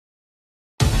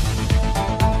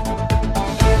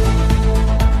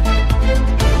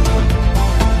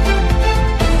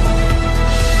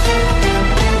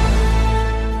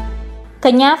ក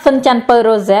ញ្ញាសិនច័ន្ទពៅ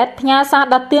រ៉ូហ្សេតផ្ញើសារ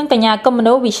ដល់ទឿនកញ្ញាកុម្មុយ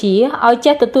នីសវិទ្យាឲ្យ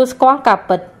ចេះទទួលស្គាល់ការ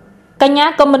ពិតកញ្ញា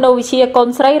កុម្មុយនីសវិទ្យាកូន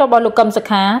ស្រីរបស់លោកកឹមសុ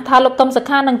ខាថាលោកកឹមសុ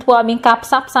ខានឹងធ្វើឲ្យមានការផ្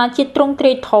សះផ្សាជាតិទ្រង់ទ្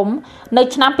រាយធំនៅ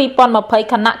ឆ្នាំ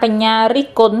2020ខណៈកញ្ញារិះ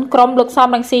គន់ក្រុមលោកសំ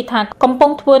រងស៊ីថាកំពុ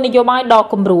ងធ្វើនយោបាយដ៏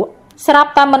គំរោះស្រា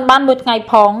ប់តែមិនបានមួយថ្ងៃ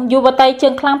ផងយុវតីជើ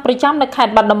ងខ្លាំងប្រចាំនៅខេត្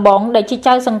តបាត់ដំបងដែលជា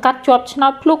ចៅសង្កាត់ជាប់ឆ្នោ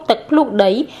តភ្លុកទឹកភ្លុក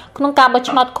ដីក្នុងការបោះ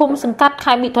ឆ្នោតឃុំសង្កាត់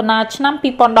ខែមិថុនាឆ្នាំ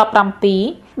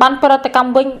2017បានប្រតិកម្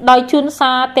មវិញដោយជូន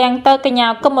សារទាំងទៅកញ្ញា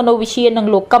កុម្មុយនីសវិទ្យានិង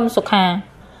លោកកឹមសុខា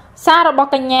សាររបស់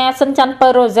កញ្ញាសិនច័ន្ទពៅ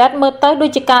រ៉ូហ្សេតមើលទៅដូ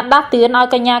ចជាការដាស់តឿនឲ្យ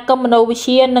កញ្ញាកុម្មុយនីសវិទ្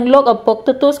យានិងលោកឪពុក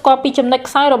ទទួលស្គាល់ពីចំណុច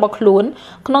ខ្សោយរបស់ខ្លួន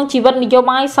ក្នុងជីវិតនយោ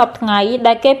បាយសពថ្ងៃ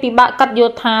ដែលគេពិបាកកាត់យ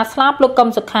កថាស្លាប់លោកកឹម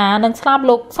សុខានិងស្លាប់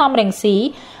លោកសំរងស៊ី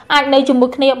អាចនៅជាមួយ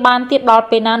គ្នាបានទៀតដល់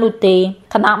ពេលណានោះទេ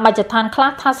គណៈមជ្ឈដ្ឋានខ្លះ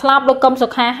ថាស្លាប់លោកកឹមសុ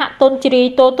ខាហាក់ទន់ជ្រាយ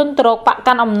ទោទន្ទ្រោកបក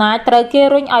កាន់អំណាចត្រូវគេ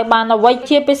រុញឲ្យបានអ្វី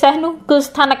ជាពិសេសនោះគឺ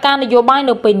ស្ថានភាពនយោបាយ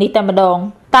នៅពេលនេះតែម្ដង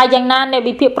តែយ៉ាងណាអ្នក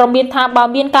វិភាគប្រមានថាបើ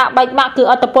មានការបែកបាក់គឺ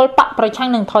អត្តពលបកប្រឆាំង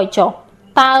នឹងថយចុះ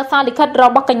តើសារលិខិតរ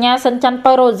បស់កញ្ញាសិនច័ន្ទ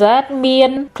ពៅរ៉ូហ្សេតមាន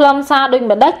ខ្លឹមសារដូច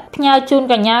ម្ដេចផ្ញើជូន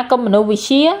កញ្ញាកុម្មុយនីសវិទ្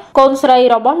យាកូនស្រី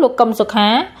របស់លោកកឹមសុខា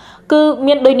គឺ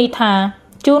មានដូចនេះថា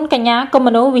ជូនកញ្ញាកុម្មុ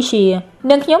យនីសវិទ្យា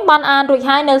នាងខ្ញុំបានអានរួច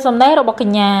ហើយនៅសំណេររបស់ក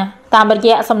ញ្ញាតាមរ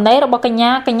យៈសំណេររបស់កញ្ញា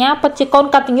ពិតជាកូន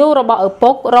កតញ្ញូរបស់ឪពុ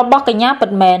ករបស់កញ្ញាពិ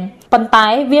តមែនប៉ុន្តែ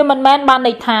វាមិនមែនបាន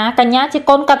ន័យថាកញ្ញាជា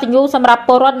កូនកតញ្ញូសម្រាប់ព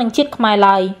លរដ្ឋនិងជាតិខ្មែរ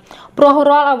ឡើយព្រោះ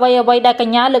រាល់អ្វីដែលក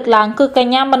ញ្ញាលើកឡើងគឺក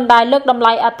ញ្ញាមិនដែលលើកតម្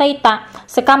លៃអតីត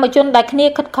សកម្មជនដែលគ្នា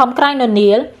ខិតខំក្រែងន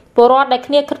នាលពលរដ្ឋដែល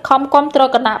គ្នាខិតខំគាំទ្រ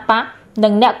គណៈបកនិ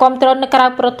ងអ្នកគាំទ្រនៅក្រៅ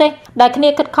ប្រទេសដែលគ្នា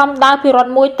ខិតខំដើរពីរដ្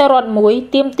ឋមួយទៅរដ្ឋមួយ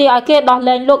ទាមទារឲ្យគេដោះ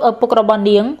លែងលោកឪពុករបស់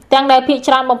នាងទាំងដែលភាគ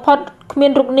ច្រើនបំផុតគ្មា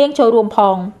នរូបនាងចូលរួមផ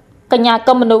ងកញ្ញា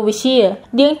កុម្មុយនីសវិទ្យា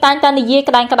នាងតែងតែនិយាយ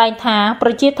ក្តែងថាប្រ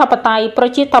ជាធិបតេយ្យ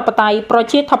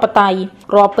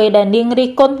រាល់ពេលដែលនាងរិះ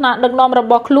គន់ថ្នាក់ដឹកនាំរ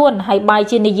បស់ខ្លួនហើយបាយ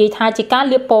ជានិយាយថាជាការ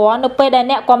លៀបពណ៌នៅពេលដែល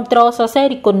អ្នកគាំទ្រសរសេរ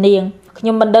រិះគន់នាងខ្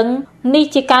ញុំមិនដឹងនេះ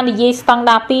ជាការនិយាយស្តង់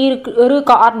ដារ2ឬ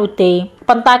ក៏អត់នោះទេ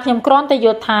ប៉ុន្តែខ្ញុំគ្រាន់តែយ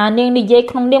ល់ថានាងនិយាយ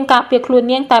ក្នុងនាមការពារខ្លួន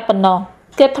នាងតែប៉ុណ្ណោះ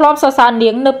គេធ្លាប់សរសើរនា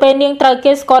ងនៅពេលនាងត្រូវ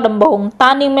គេស្គាល់ដំបូងតើ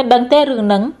នាងមិនដឹងទេរឿង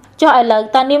ហ្នឹងចុះឥឡូវ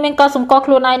តើនាងមានក៏សម្គាល់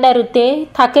ខ្លួនឯងដែរឬទេ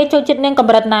ថាគេចូលចិត្តនាងក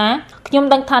ម្រិតណាខ្ញុំ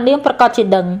ដឹងថានាងប្រកាសជា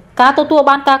ដឹងការទទួល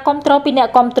បានការគាំទ្រពីអ្នក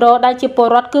គាំទ្រដែលជាពល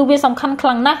រដ្ឋគឺវាសំខាន់ខ្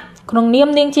លាំងណាស់ក្នុងនាម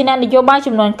នាងជាអ្នកនយោបាយ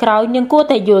ចំនួនក្រោយនាងគួរ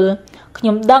តែយល់ខ្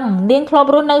ញុំដឹងនាងធ្លាប់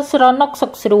រស់នៅស្រណុកសុ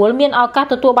ខស្រួលមានឱកាស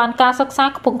ទទួលបានការសិក្សា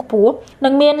ខ្ពង់ខ្ពស់និ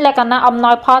ងមានលក្ខណៈអំ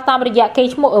ណោយផលតាមរយៈកេរ្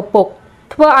តិ៍ឈ្មោះឪពុក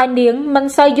ធ្វើឲ្យនាងមិន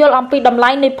សូវយល់អំពីតម្លៃ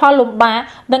នៃផលលំបាក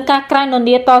និងការក្រែងន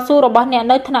នាតស៊ូរបស់អ្នក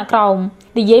នៅថ្នាក់ក្រោម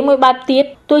និយាយមួយបែបទៀត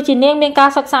ទោះជានាងមានការ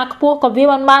សិក្សាខ្ពស់ក៏វា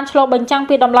មិនបានឆ្លុះបញ្ចាំង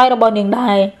ពីតម្លៃរបស់នាង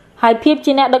ដែរហើយភាព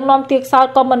ជាអ្នកដឹកនាំទៀកសោត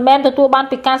ក៏មិនមែនទទួលបាន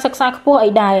ពីការសិក្សាខ្ពស់អី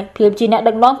ដែរភាពជាអ្នក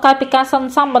ដឹកនាំកើតពីការស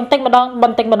ន្សំបន្តិចម្ដងប៉ុ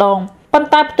ន្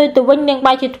តែផ្ទុយទៅវិញនាង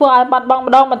បែរជាធ្វើឲ្យបាត់បង់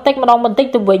ម្ដងបន្តិច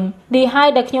ទៅវិញនេះហើយ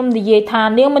ដែលខ្ញុំនិយាយថា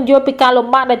នាងមិនយល់ពីការលំ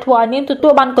បាកដែលធ្វើឲ្យនាងទទួ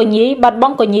លបានក៏ញីបាត់ប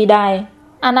ង់ក៏ញីដែរ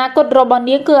អនាគតរបស់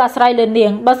នាងគឺអាស្រ័យលើនា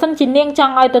ងបើសិនជានាងច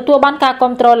ង់ឲ្យទទួលបានការ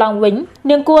គាំទ្រឡើងវិញ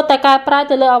នាងគួរតែកែប្រែ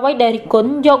ទៅលើអ្វីដែលរិះគន់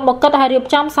យកមកគិតឲ្យរៀប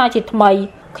ចំសារជាថ្មី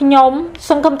ខ្ញុំ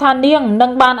សង្ឃឹមថានាងនឹ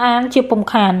ងបានអានជាពុំ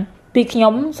ខានពីខ្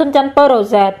ញុំសិនច័ន្ទពៅរ៉ូ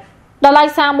ហ្សេតដល់ឡៃ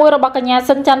សារមួយរបស់កញ្ញា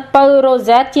សិនច័ន្ទពៅរ៉ូហ្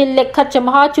សេតជាលិខិតចំ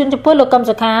ហជូនចំពោះលោកកឹម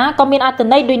សុខាក៏មានអត្ថ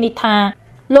ន័យដូចនេះថា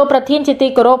លោកប្រធានជាទី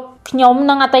គោរពខ្ញុំ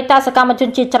និងអតីតសកម្មជន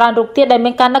ជាច្រើនរូបទៀតដែល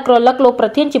មានការនឹករលឹកលោកប្រ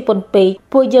ធានជាពន់ពេក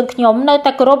ពួកយើងខ្ញុំនៅ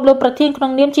តែគោរពលោកប្រធានក្នុ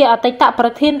ងនាមជាអតីតប្រ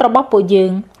ធានរបស់ពួកយើ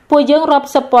ងរាប់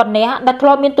សិបពាន់នាក់ដែលធ្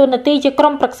លាប់មានតួនាទីជាក្រុ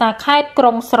មប្រឹក្សាខេត្តក្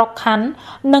រុងស្រុកខណ្ឌ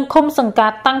និងឃុំសង្កា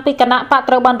ត់តាំងពីគណៈបក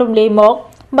ត្រូវបានរំលាយមក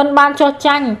មិនបានចោះ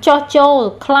ចាញ់ចោះចូល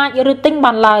ខ្លាចឬទិញ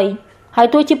បានឡើយហើយ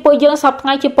ទោះជាពួកយើងសពថ្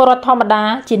ងៃជាពលរដ្ឋធម្មតា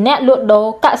ជាអ្នកលក់ដូរ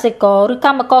កសិករឬក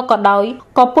ម្មករក៏ដោយ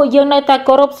ក៏ពួកយើងនៅតែ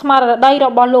គោរពស្មារតីរ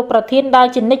បស់លោកប្រធានដែល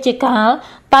ជានិច្ចកាល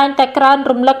តែងតែក្រើន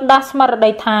រំលឹកដាស់ស្មារ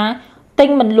តីថាទិញ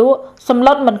មិនលក់សម្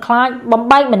លុតមិនខ្លាចបំ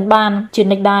បែកមិនបានជា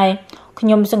និច្ចដែរខ្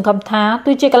ញុំសង្ឃឹមថា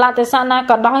ទោះជាកលៈទេសៈណា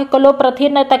ក៏ដោយក៏លោកប្រធា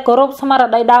ននៅតែគោរពស្មារ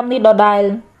តីដើមនេះដដែល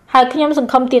ហើយខ្ញុំស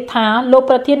ង្ឃឹមទៀតថាលោក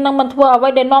ប្រធាននឹងមិនធ្វើអ្វី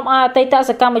ដែលនាំឲ្យអតីត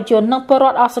សកម្មជននិងពលរ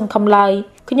ដ្ឋអស់សង្ឃឹមឡើយ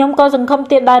ខ្ញុំក៏សង្ឃឹម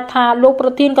ទៀតដែរថាលោកប្រ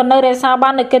ធានក៏នៅរក្សាបា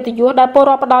ននូវកិត្តិយសដែលពល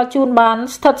រដ្ឋផ្ដល់ជូនបាន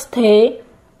ស្ថិតស្ថេរ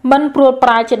មិនព្រួលប្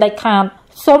រាយជាដាច់ខាត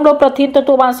សូមលោកប្រធានទ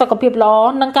ទួលបានសុខភាពល្អ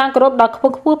និងការគោរពដ៏ខ្ព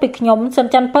ង់ខ្ពស់ពីខ្ញុំសិន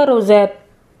ច័ន្ទពៅរ៉ូហ្សេត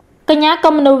កញ្ញាកុ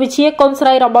ម្មុយនីសវិទ្យាកូនស្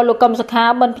រីរបស់លោកកឹមសុខា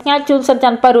មិនផ្ញើជូនសិនច័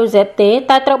ន្ទពៅរ៉ូហ្សេតទេ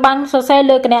តែត្រូវបានសរសេរ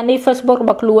លើគណនី Facebook រ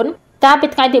បស់ខ្លួនកាលពី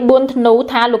ថ្ងៃទី4ធ្នូ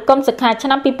ថាលោកកឹមសុខាឆ្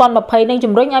នាំ2020នឹង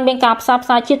ជំរុញឲ្យមានការផ្សះផ្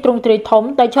សាជាតិទ្រង់ទ្រាយធំ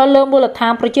ដោយឈលលើមូលដ្ឋា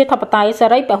នប្រជាធិបតេយ្យសេ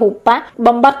រីពហុបក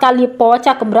បំបត្តិការលាបពណ៌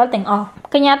ចាស់កម្រិលទាំងអស់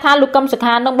កញ្ញាថាលោកកឹមសុ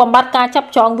ខានឹងបំបត្តិការចាប់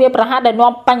ចងវាប្រហារដែល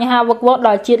នាំបញ្ហាវឹកវរដ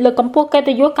ល់ជាតិលើកកម្ពស់កិត្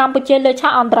តិយសកម្ពុជាលើឆា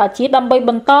កអន្តរជាតិដើម្បីប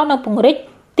ន្តនិងពង្រីក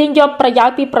ទាញយកប្រយោជ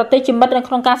ន៍ពីប្រទេសជាមិត្តនៅ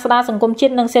ក្នុងការស្ដារសង្គមជា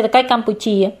តិនិងសេដ្ឋកិច្ចកម្ពុ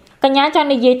ជា កញ្ញាចង់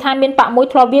និយាយថាមានបកមួយ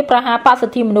ធ្លាប់វាប្រហារបកសិ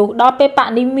ទ្ធិមនុស្សដល់ពេលបក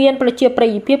នេះមានប្រជាប្រិ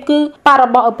យភាពគឺបករ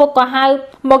បស់ឪពុកក៏ហៅ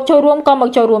មកចូលរួមក៏មក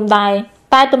ចូលរួមដែរ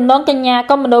តែទំនងកញ្ញា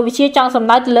ក៏មនោវិជ្ជាចង់សម្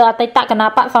ដៅទៅលើអតីតគណៈ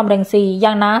បកសំរងស៊ី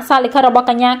យ៉ាងណាសារលិខិតរបស់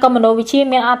កញ្ញាក៏មនោវិជ្ជា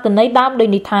មានអត្ថន័យដើមដូច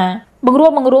នេះថាបង្រួ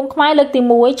បបង្រួមខ្មែរលើកទី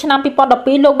1ឆ្នាំ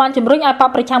2012លោកបានជំរុញឲ្យបក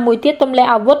ប្រឆាំងមួយទៀតទម្លាក់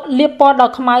អាវុធលាបពណ៌ដ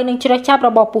ល់ខ្មៅនិងជ្រះចាប់រ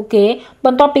បស់ពួកគេប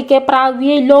ន្ទាប់ពីគេប្រើ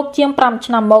វាយលោកជាង5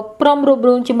ឆ្នាំមកព្រមរួបរ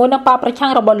วมជាមួយនឹងបកប្រឆាំ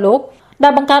ងរបស់លោកដែ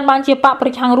លបង្កើតបានជាបកប្រ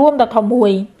ឆាំងរួមដ៏ធំមួ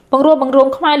យបង្រួបបង្រួម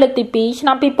ខ្មែរលើកទី2ឆ្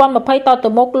នាំ2020តទៅ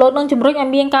មុខលោកនឹងជំរុញឲ្យ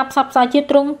មានការផ្សព្វផ្សាយជាតិ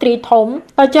ទ្រង់ទ្រាយធំ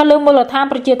ដោយចុះលើមូលដ្ឋាន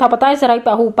ប្រជាធិបតេយ្យសេរីព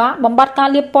ហុបកបំបត្តិការ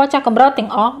លាបពណ៌ចាស់កម្រិតទាំ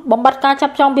ងអស់បំបត្តិការចា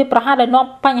ប់ចងវាប្រហារដែលនាំ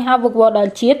បញ្ហាវឹកវរដ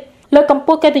ល់ជាតិលើកកម្ព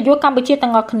ស់កិត្តិយសកម្ពុជា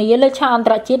ទាំងអស់គ្នាលើឆាកអន្ត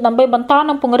រជាតិដើម្បីបន្ត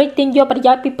និងពង្រីកទាញយកប្រ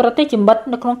យោជន៍ពីប្រទេសជាមិត្ត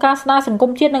នៅក្នុងការស្ដារសង្គ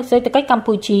មជាតិនិងសេដ្ឋកិច្ចកម្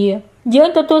ពុជាយើង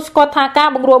ទទួលស្គាល់ថាការ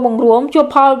បង្រួមជួប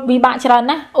ផលវិបាកច្រើន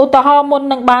ណាស់ឧទាហរណ៍មុន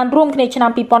នឹងបានរួមគ្នាឆ្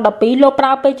នាំ2012លោកប្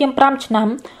រើពេលជាង5ឆ្នាំ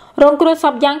រងគ្រោះស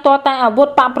ពយ៉ាងទាល់តែអាវុធ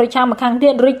បកប្រឆាំងម្ខាងទៀ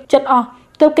តរិចចិត្តអស់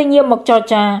ទើបគេងាកមកចរ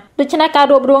ចាដូច្នេះការ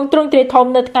រួបរวมទ្រង់ទ្រាយធំ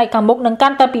នៅថ្ងៃខាងមុខនឹងកា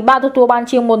ន់តែពិបាកទទួលបាន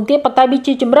ជាងមុនទៀតប៉ុន្តែវា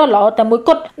ជាជំរើសល្អតែមួយគ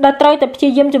ត់ដែលត្រូវតែព្យា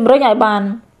យាមជំរុញឲ្យបាន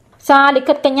សារលិ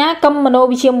ខិតកញ្ញាកឹមមនោ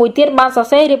វិជ្ជាមួយទៀតបានសរ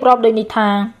សេររៀបរាប់ដូចនេះថា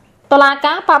តុលា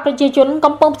ការបកប្រជាជន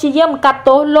កំពុងព្យាយាមកាត់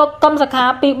ទោសលោកកឹមសុខា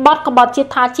ពីបទក្បត់ជាតិ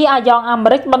ថាជាអាយ៉ងអាមេ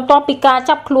រិកបន្ទាប់ពីការ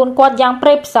ចាប់ខ្លួនគាត់យ៉ាងព្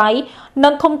រៃផ្សៃនិ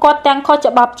ងឃុំគាត់ទាំងខុស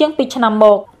ច្បាប់ជាង2ឆ្នាំម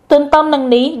កទន្ទឹមនឹង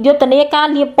នេះយុទ្ធនាការ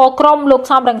លាបពណ៌ក្រុមលោក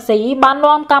សំរងស៊ីបាន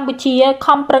នាំកម្ពុជា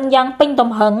ខំប្រឹងយ៉ាងពេញទំ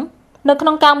ហឹងនៅក្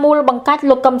នុងការមូលបង្កាច់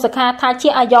លោកកឹមសុខាថាជា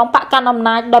អាយ៉ងបកកាន់អំ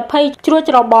ណាចដោយភ័យជ្រួច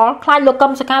ច្របល់ខ្លាចលោកកឹ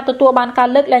មសុខាទទួលបានការ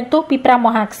លើកលែងទោសពីព្រះម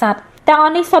ហាក្សត្រទាំងអ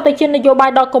ស់នេះសុទ្ធតែជានយោបា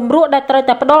យដ៏គំរោះដែលត្រូវ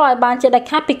តែផ្ដល់ឲ្យបានជាដាច់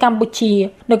ខាតពីកម្ពុជា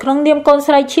នៅក្នុងនាមកូន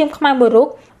ស្រីឈាមខ្មែរមួយរូប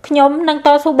ខ្ញុំនឹងត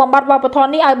ស៊ូបំបត្តិវប្បធម៌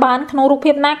នេះឲ្យបានក្នុងរូប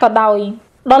ភាពណាក៏ដោយ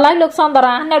ដល់ឡែកលោកសន្ត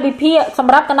រាអ្នកវិភាគស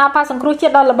ម្រាប់គណៈបកសង្គ្រោះជា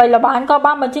តិដ៏ល្បីល្បាញក៏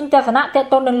បានបញ្ចេញទស្សនៈទាក់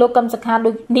ទងនឹងលោកកឹមសុខាដូ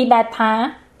ចនេះដែរថា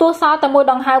ទោះសោតែមួយ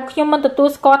ដងហើបខ្ញុំមិនទទួល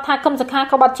ស្គាល់ថាកឹមសុខា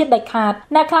ក្បត់ជាតិដាច់ខាត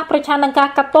អ្នកខ្លះប្រឆាំងនឹងការ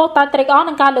កាត់ទោសតែត្រេកអរ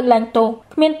នឹងការលើកលែងទោស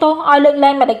គ្មានទោសឲ្យលើកលែ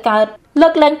ងមិនដាច់កើតលើ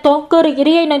កលែងទោសគឺរីក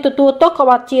រាយនឹងទទួលទោសក្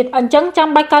បត់ជាតិអញ្ចឹងចាំ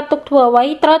បាច់កើតទុកធ្វើអ្វី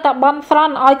ត្រូវតែបន់ស្រ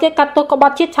ន់ឲ្យគេកាត់ទោសក្ប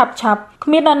ត់ជាតិឆាប់គ្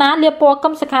មាននរណាលាបពណ៌កឹ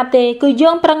មសុខាទេគឺយើ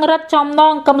ងប្រឹងរឹតចំណ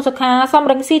ងកឹមសុខាសំ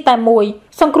រងស៊ីតែមួយ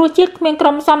សង្គ្រោះជាតិគ្មានក្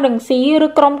រុមសំរងស៊ីឬ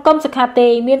ក្រុមកឹមសុខាទេ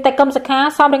មានតែកឹមសុខា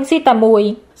សំរងស៊ីតែមួយ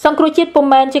សង្គ្រោះជាតិពុំ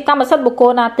មែនជាកម្មសិទ្ធិបុគ្គ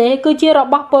លណាទេគឺជារ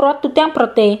បស់ពលរដ្ឋទូទាំងប្រ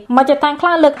ទេសមជ្ឈដ្ឋានខ្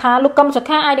លះលើកថាលោកកឹមសុ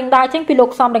ខាអាចនឹងដើរចេញពីលោក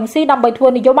សំរងស៊ីដើម្បីធ្វើ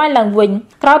នយោបាយឡើងវិញ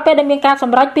ក្រោយពេលដែលមានការស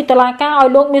ម្រេចពីតុលាការឲ្យ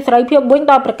លោកមានសេរីភាពវិញ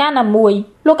ដោយប្រការណាមួយ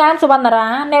លោកអែមសវណ្ណារា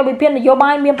អ្នកវិភាគនយោ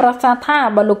បាយមានប្រសាសន៍ថា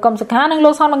បើលោកកឹមសុខានិងលោ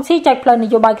កសំរងស៊ីចែកផ្លូវន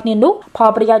យោបាយគ្នានោះផល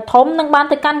ប្រយោជន៍ធំនឹងបាន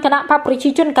ទៅកាន់គណៈបកប្រជា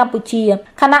ជនកម្ពុជា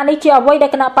ខណៈនេះជាអ្វីដែ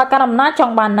លគណៈបកកណ្ដាលអំណាចច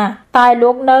ង់បានណាស់តែលោ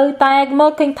កនៅតែមើ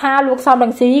លឃើញថាលោកសំរ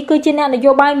ងស៊ីគឺជាអ្នកន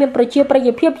យោបាយមានប្រជាប្រិយ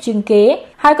ភាពជាងគេ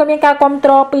ហើយក៏មានការគាំទ្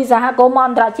រពីសហគមន៍អ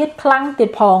ន្តរជាតិខ្លាំងទៀត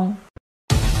ផង